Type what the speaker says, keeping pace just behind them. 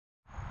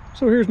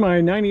So here's my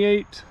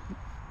 98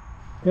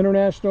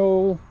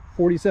 International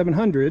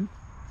 4700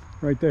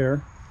 right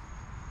there,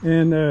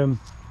 and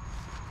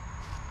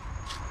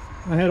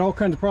I had all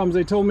kinds of problems.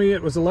 They told me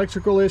it was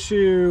electrical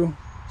issue,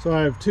 so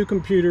I have two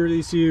computer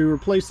ECU,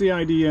 replaced the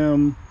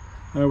IDM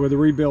with a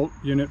rebuilt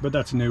unit, but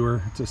that's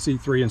newer. It's a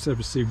C3 instead of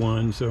a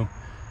C1. So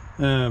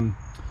and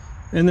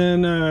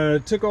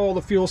then took all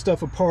the fuel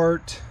stuff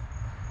apart,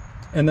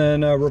 and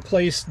then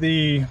replaced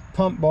the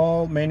pump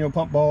ball, manual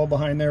pump ball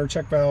behind there,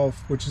 check valve,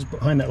 which is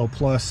behind that little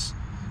plus,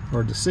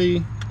 hard to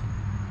see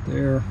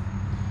there.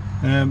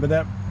 But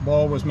that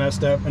ball was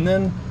messed up. And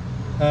then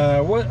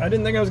I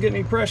didn't think I was getting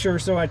any pressure,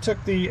 so I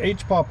took the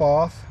HPOP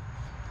off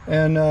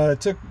and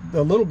took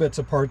the little bits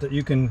apart that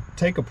you can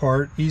take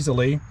apart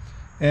easily.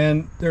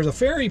 And there's a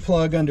FERRY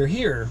plug under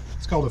here.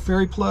 It's called a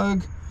FERRY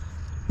plug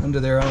under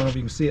there. I don't know if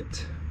you can see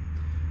it.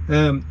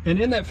 And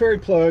in that FERRY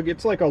plug,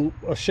 it's like a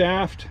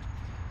shaft.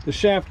 The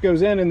shaft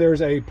goes in, and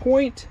there's a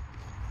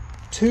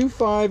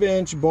 0.25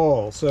 inch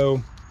ball.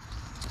 So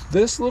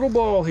this little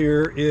ball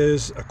here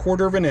is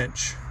 1/4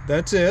 inch.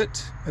 That's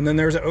it. And then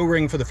there's an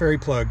O-ring for the FERRY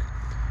plug.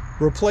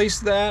 Replace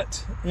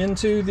that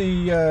into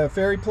the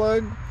FERRY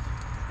plug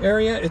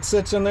area. It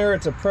sits in there.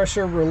 It's a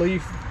pressure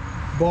relief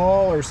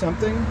ball or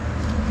something.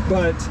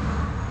 But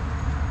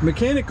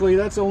mechanically,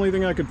 that's the only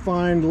thing I could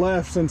find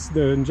left, since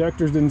the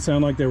injectors didn't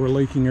sound like they were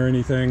leaking or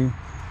anything.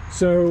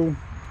 So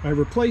I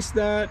replaced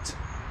that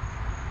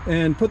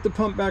and put the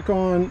pump back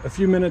on a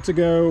few minutes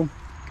ago,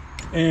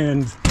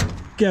 and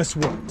guess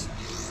what?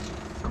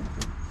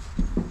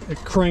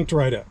 It cranked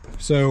right up.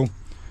 So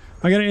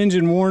I got an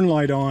engine warn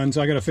light on,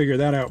 so I got to figure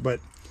that out, but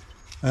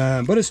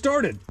it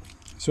started.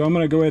 So I'm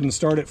going to go ahead and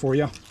start it for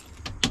you.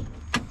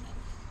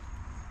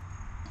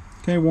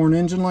 Okay, warn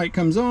engine light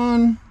comes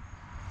on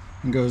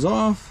and goes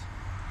off,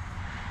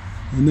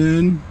 and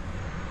then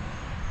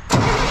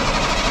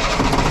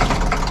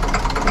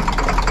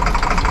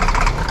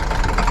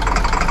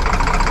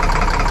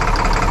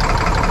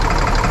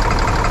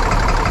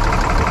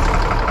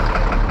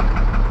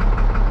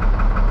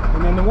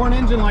the warn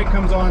engine light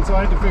comes on, so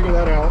I had to figure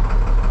that out.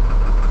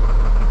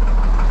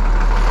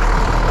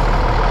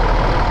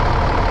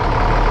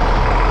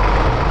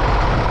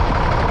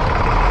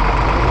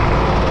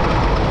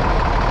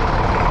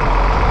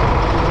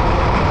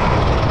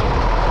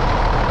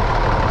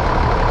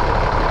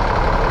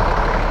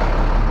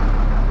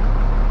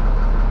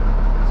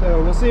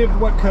 So we'll see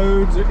what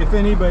codes, if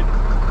any, but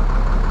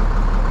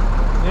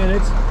man,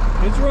 it's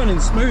running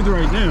smooth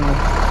right now.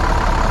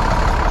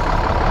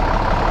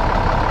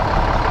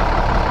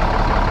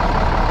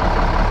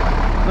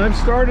 I've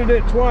started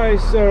it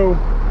twice, so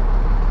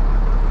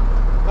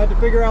I had to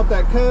figure out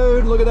that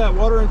code. Look at that,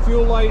 water and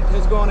fuel light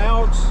has gone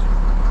out,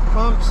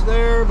 pumps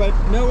there, but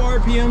no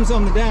RPMs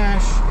on the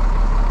dash.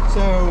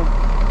 So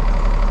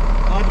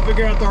I'll have to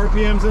figure out the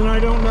RPMs, and I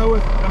don't know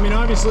if, I mean,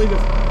 obviously the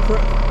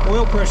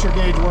oil pressure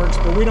gauge works,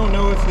 but we don't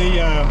know if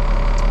the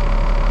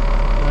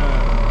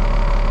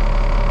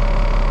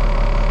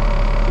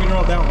we don't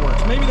know if that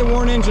works. Maybe the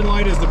warn engine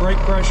light is the brake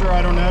pressure,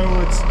 I don't know.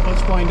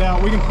 Let's find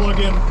out. We can plug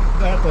in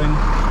that thing.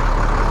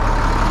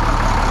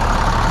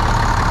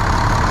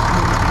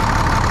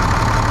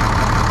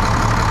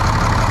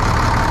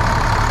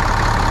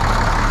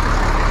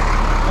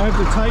 I have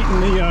to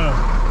tighten the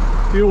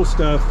fuel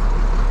stuff.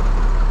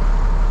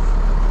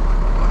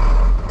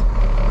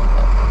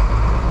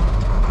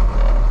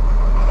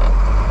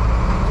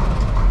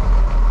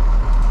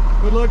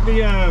 But look,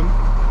 the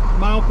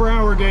mile per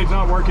hour gauge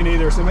not working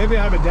either, so maybe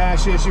I have a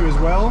dash issue as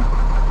well.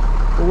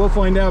 But we'll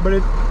find out. But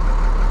it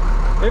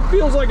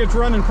feels like it's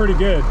running pretty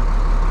good.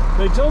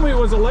 They told me it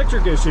was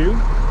electric issue.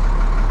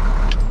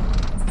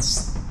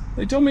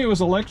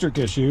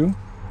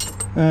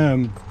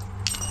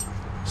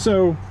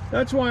 So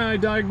that's why I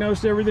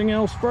diagnosed everything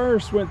else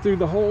first. Went through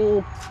the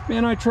whole,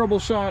 man, I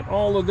troubleshot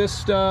all of this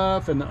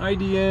stuff and the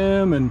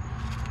IDM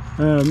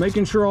and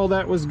making sure all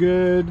that was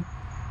good.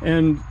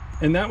 And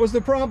that was the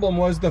problem,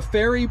 was the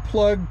FERRY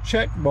plug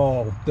check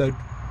ball. The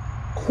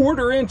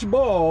 1/4 inch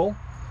ball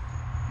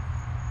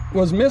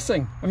was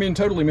missing. I mean,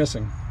 totally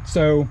missing.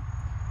 So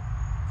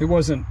it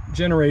wasn't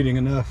generating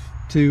enough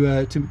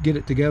to get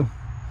it to go.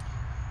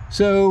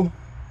 So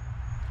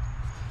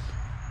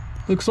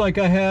looks like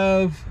I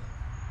have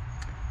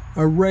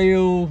a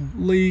rail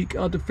leak.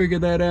 I'll have to figure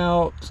that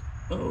out.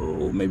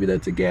 Oh, maybe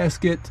that's a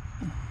gasket.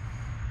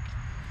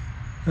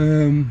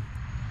 So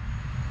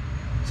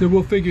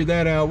we'll figure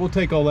that out. We'll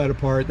take all that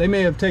apart. They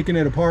may have taken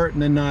it apart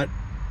and then not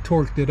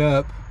torqued it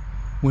up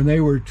when they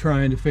were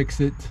trying to fix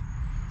it.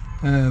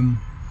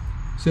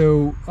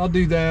 So I'll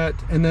do that.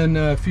 And then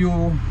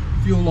fuel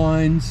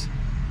lines.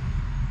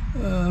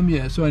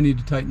 Yeah, so I need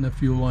to tighten the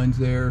fuel lines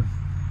there.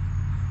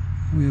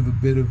 We have a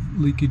bit of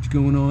leakage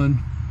going on,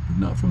 but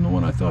not from the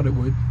one I thought it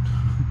would.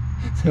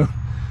 So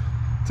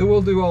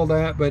we'll do all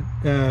that, but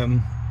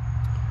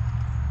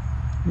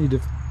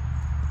need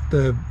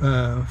the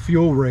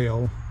fuel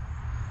rail.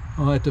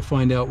 I'll have to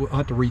find out. I'll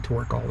have to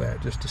retorque all that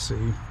just to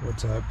see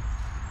what's up.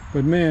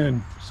 But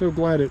man, so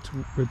glad it's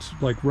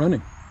like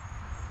running.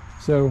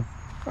 So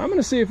I'm going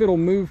to see if it'll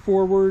move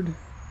forward.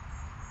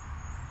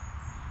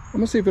 I'm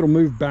going to see if it'll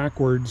move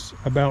backwards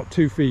about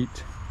 2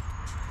 feet.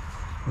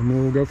 And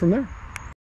we'll go from there.